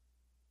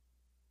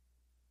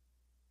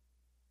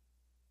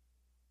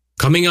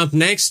Coming up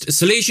next,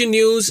 Salesian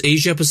News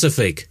Asia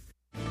Pacific.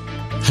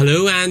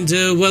 Hello and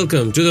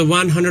welcome to the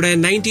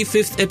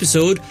 195th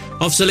episode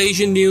of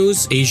Salesian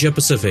News Asia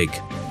Pacific.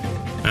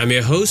 I'm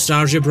your host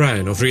RJ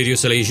Brian of Radio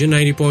Salesian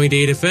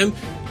 90.8 FM,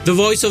 the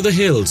voice of the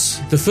hills,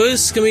 the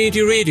first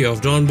community radio of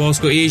Don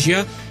Bosco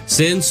Asia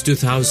since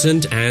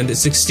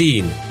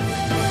 2016.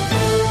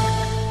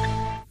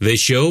 This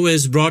show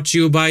is brought to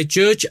you by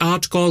Church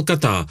Art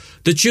Kolkata,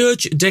 the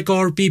church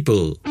decor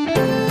people.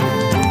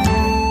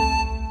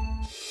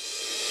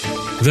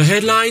 The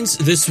headlines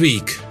this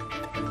week.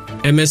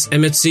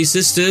 MSMHC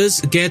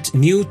sisters get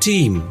new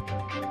team.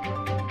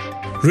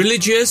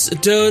 Religious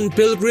turn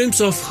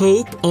pilgrims of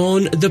hope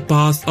on the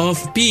path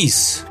of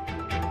peace.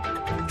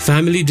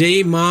 Family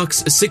Day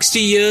marks 60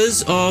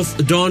 years of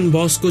Don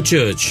Bosco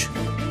Church.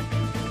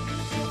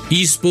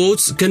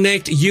 Esports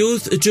connect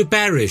youth to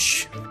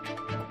parish.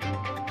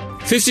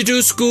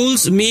 52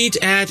 schools meet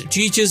at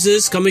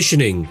Teachers'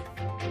 Commissioning.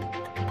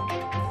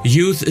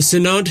 Youth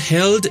Synod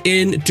held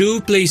in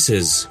 2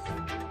 places.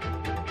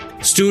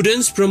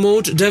 Students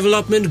promote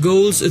development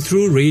goals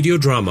through radio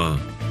drama.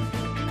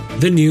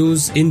 The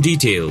news in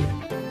detail.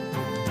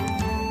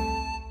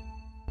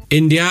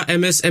 India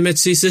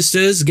MSMHC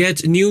sisters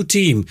get new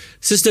team.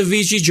 Sister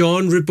VG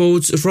John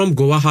reports from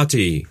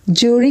Guwahati.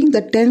 During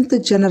the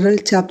 10th General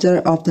Chapter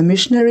of the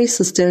Missionary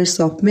Sisters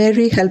of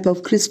Mary Help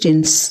of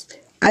Christians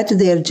at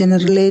their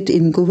Generalate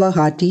in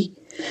Guwahati,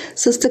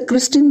 Sister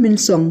Christine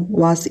Minsong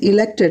was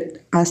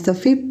elected as the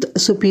 5th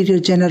Superior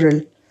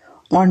General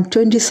on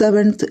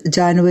 27th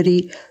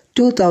January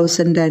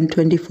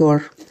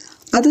 2024.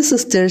 Other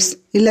sisters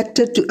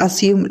elected to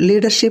assume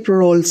leadership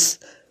roles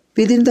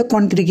within the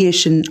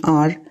congregation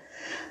are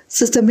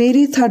Sister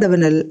Mary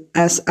Thadavanal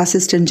as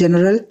Assistant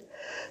General,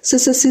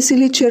 Sister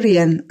Cecily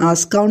Cherian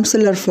as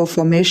Counselor for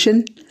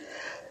Formation,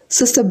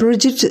 Sister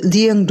Bridget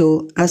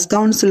Diangdo as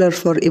Counselor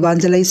for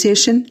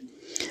Evangelization,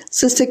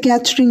 Sister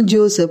Catherine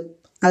Joseph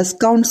as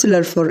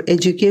Counselor for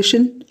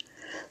Education,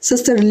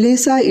 Sister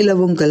Lisa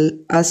Ilavungal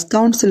as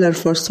Counselor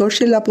for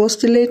Social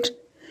Apostolate,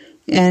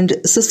 and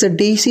Sister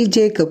Daisy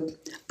Jacob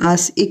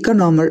as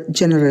Economer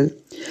General.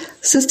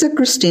 Sister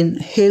Christine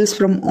hails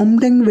from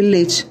Omdeng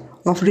village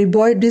of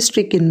Riboy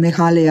district in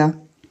Meghalaya.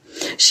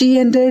 She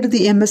entered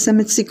the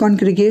MSMHC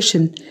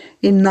congregation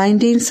in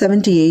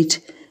 1978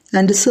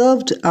 and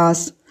served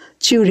as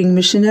touring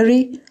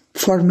missionary,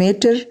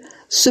 formator,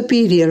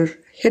 superior,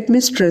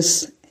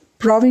 headmistress,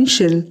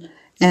 provincial,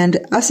 and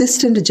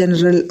Assistant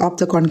General of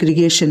the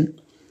congregation.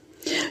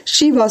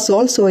 She was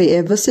also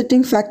a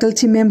visiting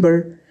faculty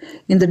member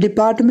in the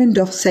Department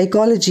of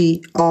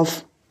Psychology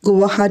of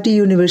Guwahati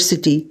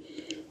University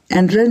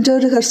and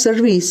rendered her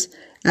service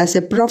as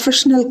a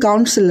professional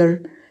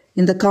counselor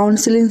in the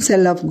counseling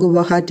cell of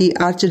Guwahati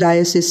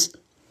Archdiocese.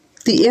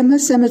 The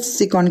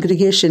MSMHC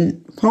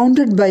congregation,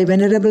 founded by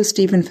Venerable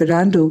Stephen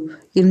Ferrando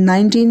in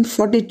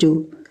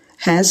 1942,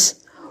 has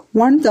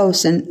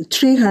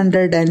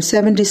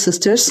 1,370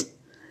 sisters,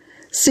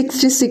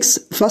 66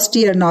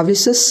 first-year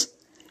novices,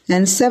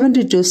 and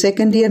 72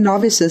 second-year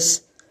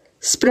novices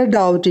spread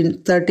out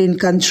in 13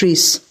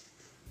 countries.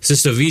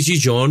 Sister VG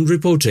John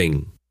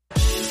reporting.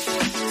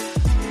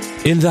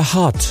 In the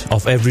heart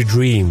of every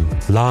dream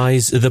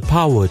lies the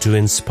power to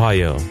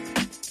inspire.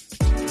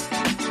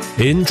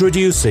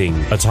 Introducing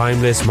a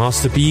timeless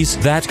masterpiece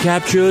that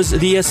captures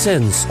the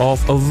essence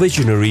of a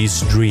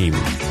visionary's dream.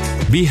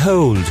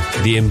 Behold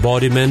the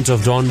embodiment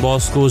of Don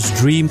Bosco's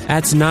dream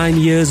at 9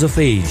 years of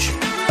age,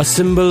 a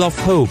symbol of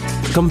hope,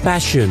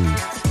 compassion,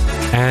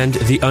 and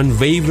the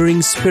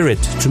unwavering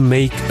spirit to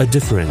make a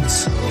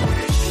difference.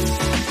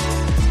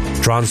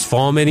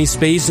 Transform any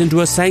space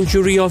into a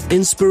sanctuary of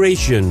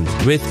inspiration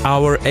with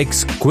our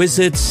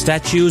exquisite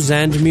statues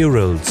and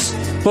murals.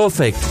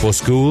 Perfect for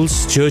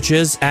schools,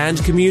 churches,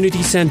 and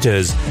community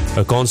centers,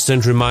 a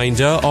constant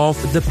reminder of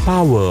the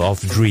power of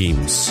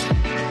dreams.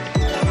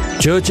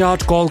 Church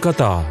Art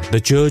Kolkata,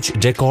 the church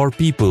decor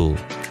people.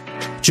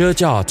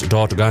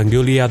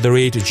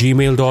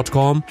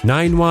 churchart.ganguly@gmail.com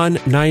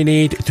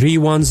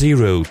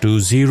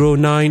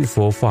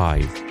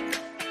 919831020945.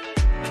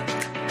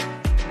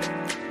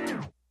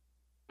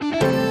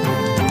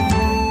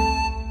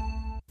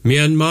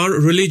 Myanmar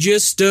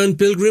religious turn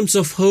pilgrims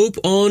of hope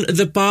on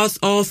the path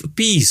of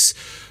peace.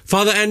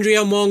 Father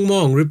Andrea Mong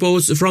Mong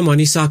reports from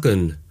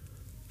Manisakan.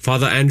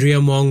 Father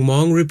Andrea Mong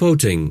Mong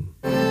reporting.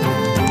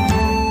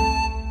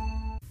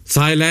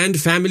 Thailand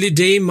Family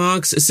Day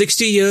marks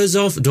 60 years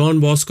of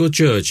Don Bosco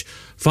Church.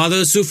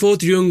 Father Sufo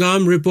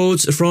Triungam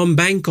reports from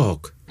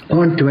Bangkok.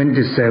 On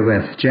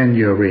 27th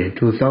January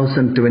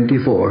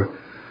 2024,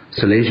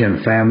 Salesian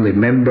family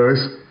members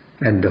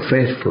and the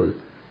faithful,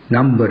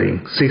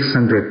 numbering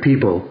 600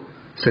 people,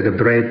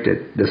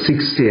 celebrated the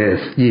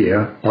 60th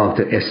year of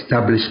the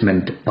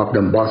establishment of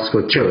Don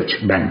Bosco Church,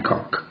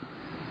 Bangkok.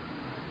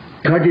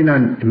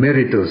 Cardinal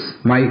Emeritus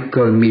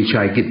Michael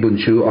Michai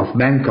Kitbunchu of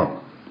Bangkok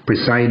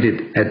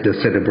presided at the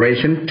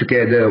celebration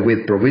together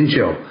with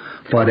Provincial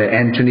Father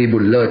Anthony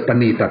Bullard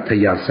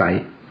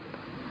Panitathayasai.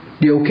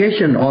 The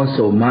occasion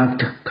also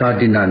marked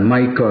Cardinal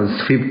Michael's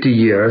 50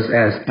 years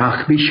as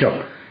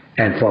Archbishop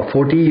and for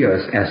 40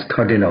 years as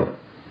cardinal.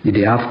 In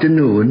the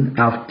afternoon,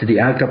 after the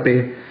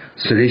Agape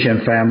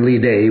Salesian Family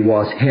Day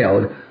was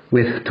held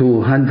with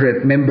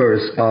 200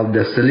 members of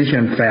the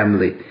Salesian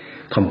family,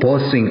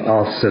 composing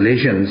of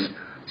Salesians,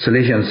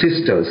 Salesian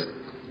sisters,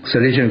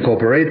 Salesian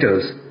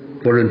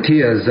cooperators,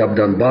 volunteers of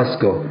Don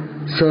Bosco,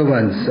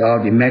 servants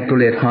of the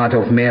Immaculate Heart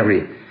of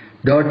Mary,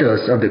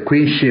 daughters of the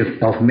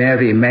Queenship of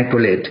Mary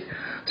Immaculate,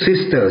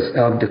 sisters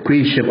of the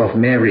Queenship of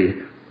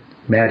Mary,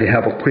 Mary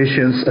Help of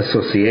Christians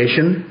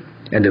Association,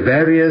 and the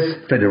various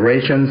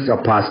federations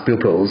of past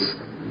pupils.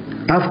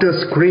 After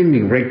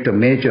screening Rector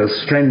Major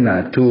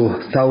Strenna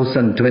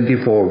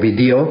 2024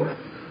 video,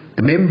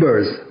 the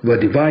members were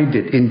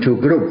divided into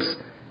groups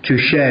to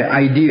share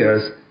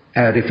ideas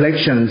and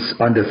reflections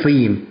on the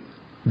theme,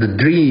 The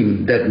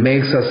Dream That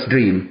Makes Us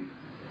Dream.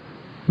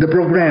 The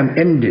program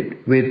ended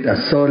with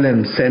a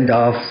solemn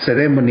send-off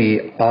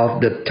ceremony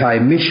of the Thai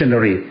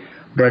missionary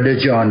Brother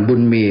John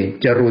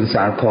Bunmi Jarun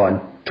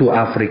Sarkon to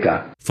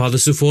Africa. Father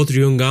Sufoth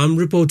Ryungam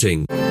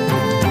reporting.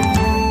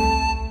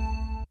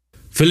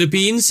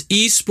 Philippines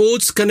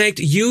eSports connect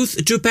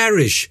youth to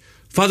parish.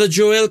 Father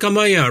Joel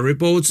Kamaya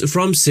reports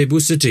from Cebu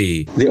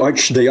City. The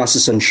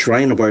Archdiocesan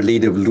Shrine of Our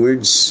Lady of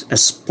Lourdes,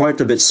 as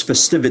part of its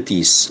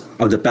festivities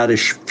of the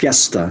Parish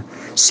Fiesta,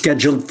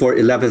 scheduled for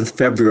 11th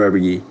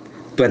February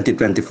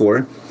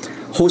 2024,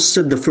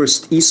 hosted the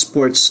first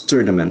esports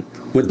tournament.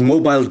 With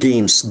mobile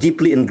games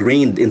deeply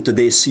ingrained in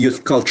today's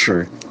youth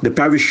culture, the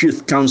Parish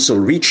Youth Council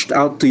reached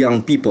out to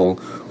young people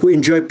who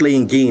enjoy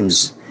playing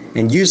games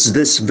and used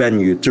this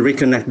venue to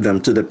reconnect them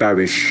to the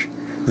parish.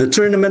 The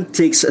tournament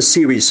takes a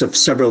series of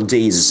several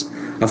days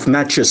of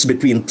matches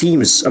between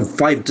teams of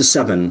 5 to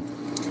 7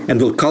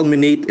 and will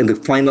culminate in the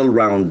final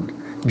round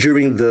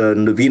during the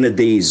Novena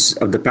days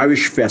of the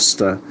Parish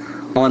Fiesta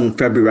on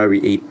February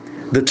 8.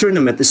 The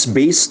tournament is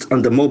based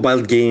on the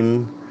mobile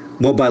game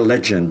Mobile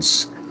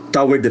Legends,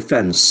 Tower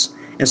Defense,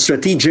 and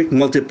strategic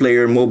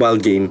multiplayer mobile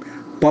game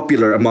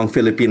popular among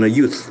Filipino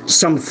youth.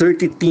 Some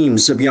 30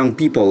 teams of young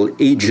people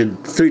aged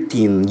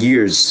 13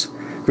 years,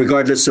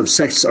 regardless of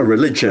sex or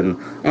religion,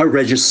 are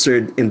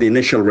registered in the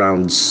initial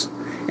rounds,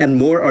 and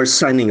more are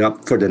signing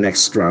up for the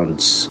next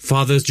rounds.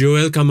 Father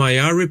Joel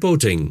Kamaya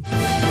reporting.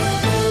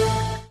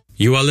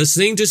 You are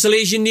listening to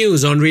Salesian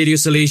News on Radio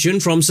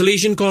Salesian from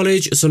Salesian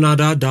College,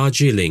 Sonada,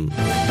 Darjeeling.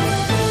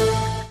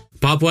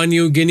 Papua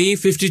New Guinea,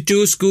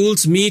 52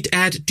 schools meet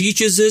at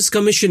Teachers'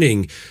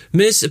 Commissioning.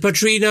 Miss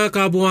Patrina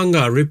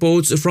Kabuanga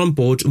reports from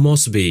Port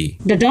Moresby.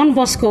 The Don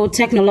Bosco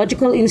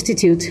Technological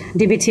Institute,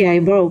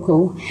 DBTI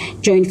Boroko,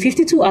 joined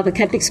 52 other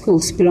Catholic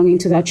schools belonging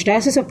to the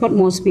Archdiocese of Port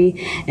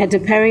Moresby at the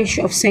parish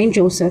of St.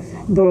 Joseph,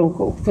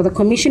 Boroko, for the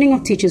commissioning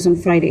of teachers on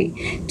Friday,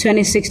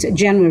 26th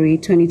January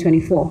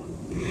 2024.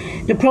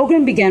 The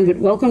program began with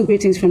welcome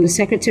greetings from the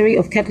Secretary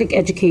of Catholic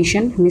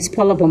Education, Ms.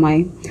 Paula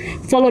Bomai,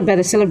 followed by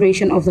the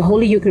celebration of the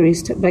Holy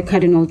Eucharist by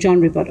Cardinal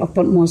John Ribbott of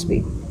Port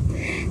Moresby.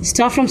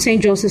 Staff from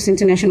St. Joseph's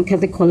International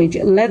Catholic College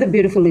led the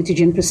beautiful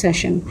liturgian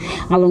procession,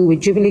 along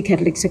with Jubilee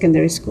Catholic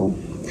Secondary School.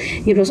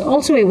 It was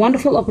also a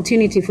wonderful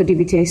opportunity for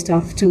DBTI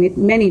staff to meet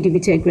many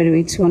DBTI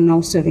graduates who are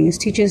now serving as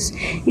teachers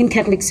in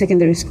Catholic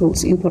secondary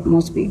schools in Port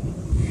Moresby.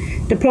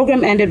 The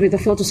program ended with a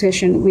photo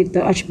session with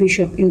the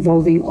Archbishop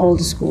involving all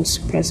the schools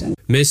present.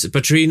 Miss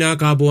Patrina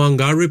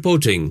Kabuanga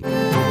reporting.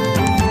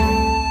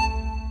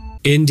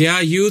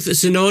 India Youth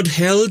Synod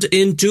held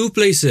in 2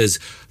 places.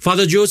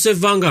 Father Joseph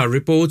Vanga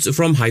reports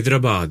from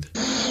Hyderabad.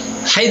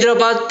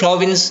 Hyderabad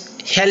province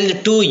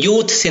held 2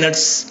 youth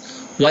synods,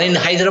 one in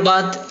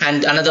Hyderabad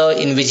and another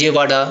in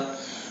Vijayawada,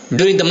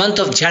 during the month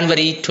of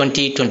January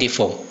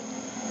 2024.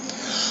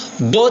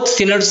 Both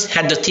synods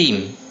had the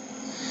theme,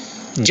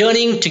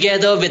 Journeying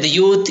Together with the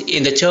Youth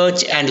in the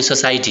Church and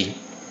Society.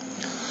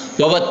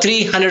 Over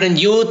 300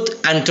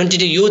 youth and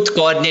 22 youth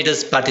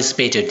coordinators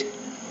participated.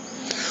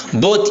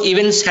 Both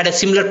events had a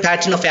similar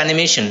pattern of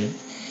animation,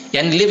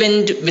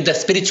 enlivened with the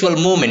spiritual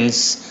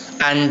movements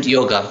and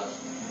yoga.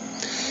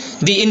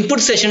 The input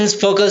sessions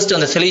focused on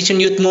the Salesian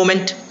youth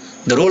movement,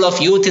 the role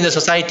of youth in the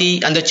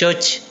society and the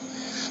church,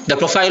 the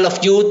profile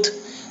of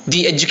youth,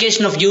 the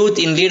education of youth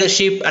in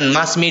leadership and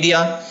mass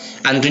media,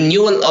 and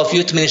renewal of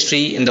youth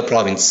ministry in the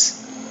province.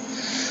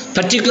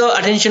 Particular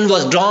attention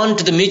was drawn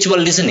to the mutual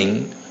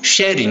listening,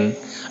 sharing,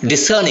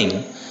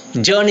 discerning,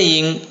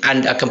 journeying,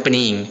 and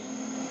accompanying.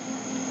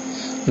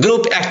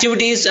 Group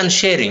activities and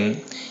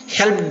sharing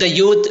helped the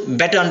youth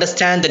better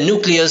understand the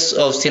nucleus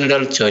of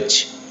Synodal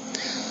Church.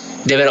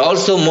 There were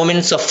also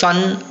moments of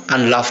fun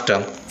and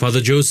laughter. Father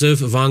Joseph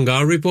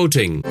Vanga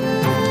reporting.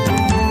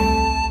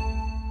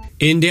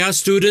 India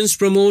students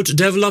promote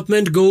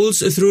development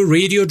goals through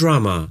radio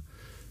drama.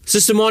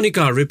 Sister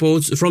Monica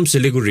reports from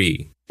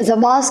Siliguri. The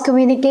mass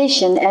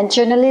communication and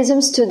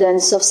journalism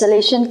students of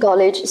Salesian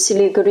College,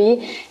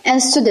 Siliguri,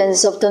 and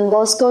students of Don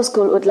Bosco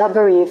School,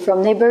 Udlabari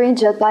from neighboring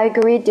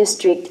Jalpaiguri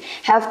district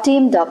have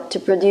teamed up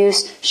to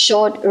produce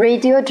short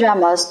radio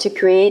dramas to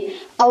create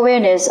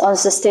awareness on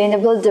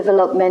Sustainable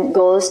Development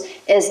Goals,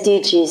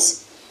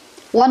 SDGs.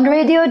 One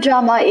radio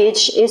drama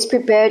each is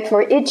prepared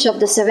for each of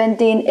the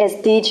 17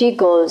 SDG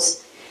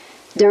goals.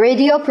 The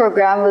radio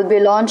program will be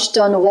launched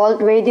on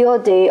World Radio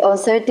Day on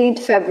 13th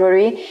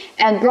February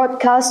and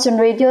broadcast on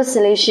Radio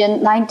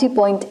Salesian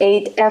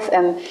 90.8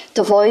 FM,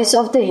 the voice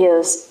of the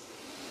hills.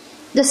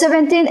 The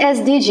 17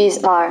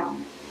 SDGs are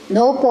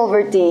no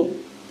poverty,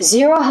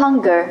 zero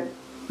hunger,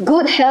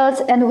 good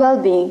health and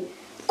well-being,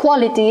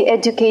 quality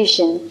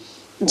education,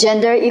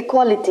 gender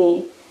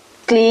equality,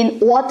 clean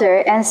water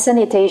and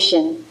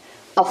sanitation,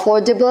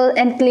 affordable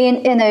and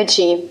clean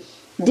energy,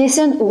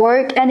 decent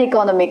work and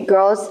economic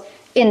growth,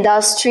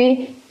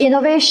 industry,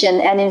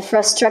 innovation and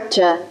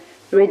infrastructure,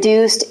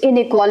 reduced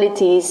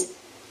inequalities,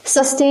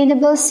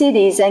 sustainable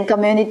cities and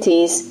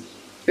communities,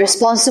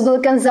 responsible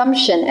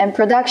consumption and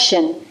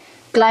production,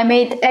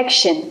 climate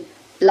action,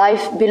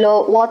 life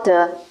below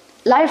water,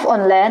 life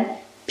on land,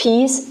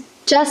 peace,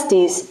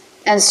 justice,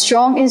 and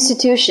strong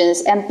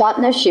institutions and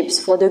partnerships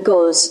for the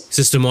goals.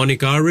 Sister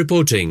Monica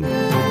reporting.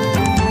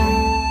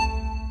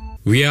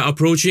 We are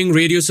approaching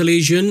Radio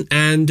Salesian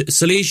and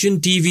Salesian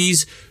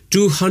TV's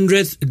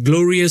 200th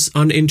glorious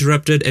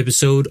uninterrupted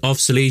episode of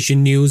Salesian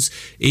News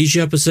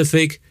Asia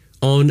Pacific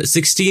on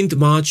 16th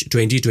March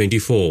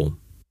 2024.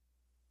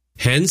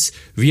 Hence,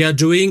 we are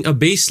doing a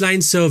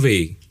baseline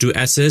survey to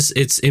assess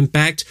its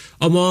impact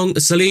among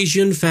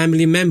Salesian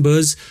family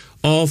members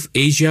of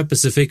Asia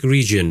Pacific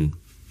region.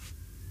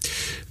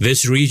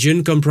 This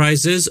region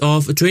comprises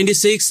of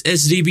 26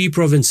 SDB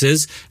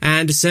provinces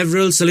and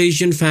several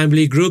Salesian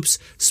family groups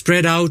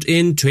spread out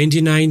in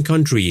 29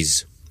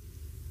 countries.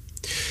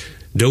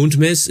 Don't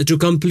miss to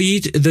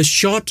complete the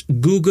short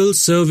Google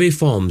survey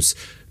forms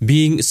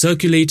being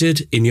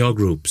circulated in your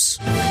groups.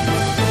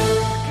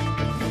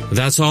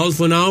 That's all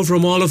for now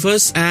from all of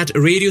us at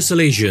Radio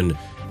Salesian.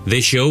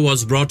 This show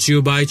was brought to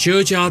you by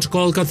Church Art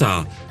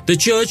Kolkata, the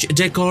church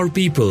decor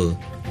people.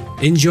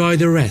 Enjoy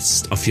the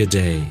rest of your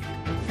day.